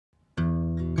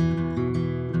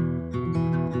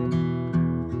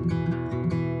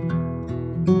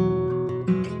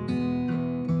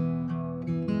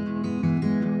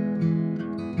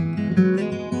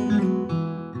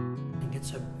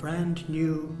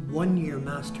one-year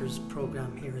master's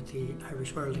program here at the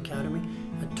Irish World Academy,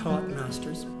 a taught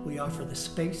master's. We offer the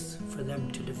space for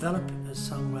them to develop as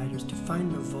songwriters, to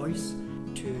find their voice,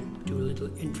 to do a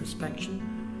little introspection,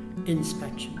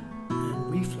 inspection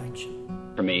and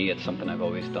reflection. For me, it's something I've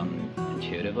always done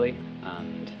intuitively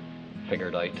and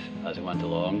figured out as I went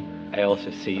along. I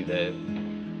also see the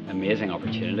amazing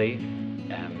opportunity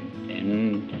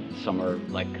in somewhere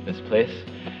like this place.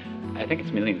 I think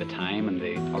it's mainly the time and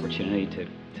the opportunity to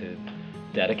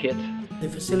dedicate. The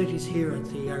facilities here at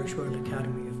the Irish World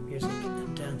Academy of Music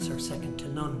and Dance are second to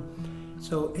none.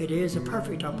 So it is a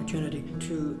perfect opportunity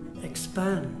to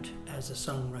expand as a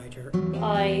songwriter.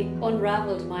 I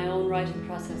unravelled my own writing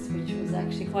process, which was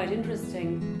actually quite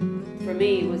interesting. For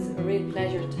me, it was a real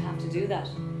pleasure to have to do that,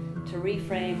 to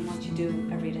reframe what you do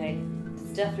every day.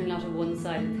 It's definitely not a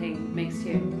one-sided thing. It makes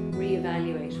you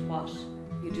reevaluate what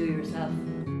you do yourself.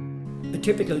 A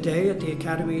typical day at the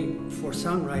Academy for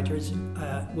songwriters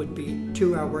would be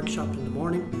 2-hour workshop in the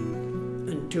morning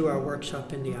and 2-hour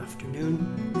workshop in the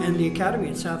afternoon. And the Academy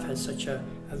itself has such a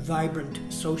vibrant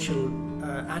social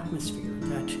atmosphere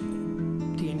that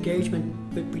the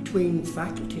engagement between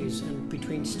faculties and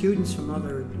between students from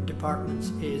other departments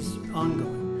is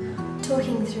ongoing.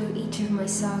 Talking through each of my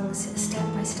songs step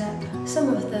by step, some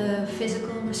of the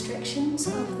physical restrictions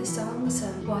of the songs,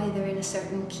 why they're in a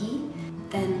certain key,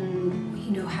 then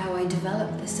how I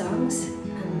develop the songs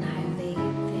and how they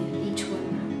each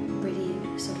one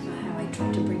really sort of how I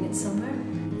try to bring it somewhere.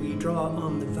 We draw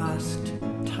on the vast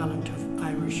talent of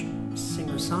Irish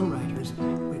singer-songwriters.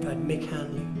 We've had Mick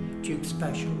Hanley, Duke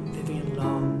Special, Vivian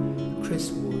Long,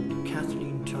 Chris Wood,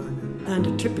 Kathleen Turner. And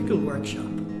a typical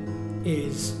workshop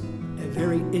is a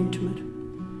very intimate,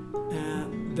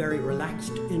 very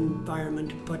relaxed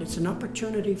environment, but it's an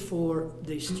opportunity for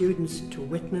the students to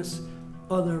witness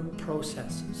other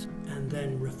processes and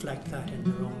then reflect that in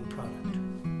their own product.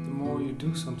 The more you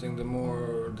do something, the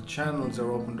more the channels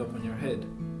are opened up in your head.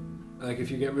 Like if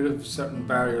you get rid of certain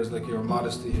barriers like your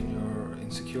modesty and your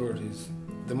insecurities,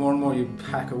 the more and more you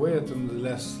hack away at them, the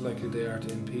less likely they are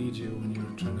to impede you when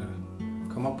you're trying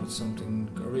to come up with something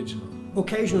original.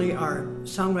 Occasionally our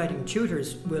songwriting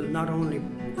tutors will not only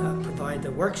provide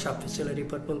the workshop facility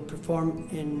but will perform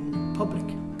in public,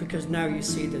 because now you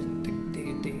see the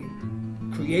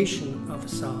creation of a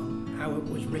song, how it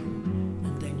was written,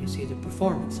 and then you see the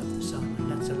performance of the song,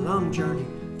 and that's a long journey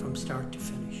from start to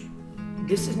finish.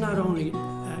 This is not only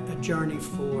a journey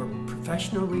for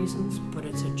professional reasons, but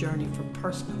it's a journey for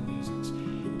personal reasons.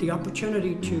 The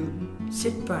opportunity to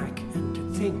sit back and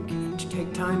to think and to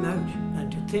take time out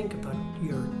and to think about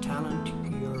your talent,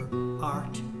 your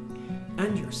art,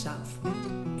 and yourself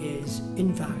is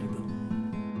invaluable.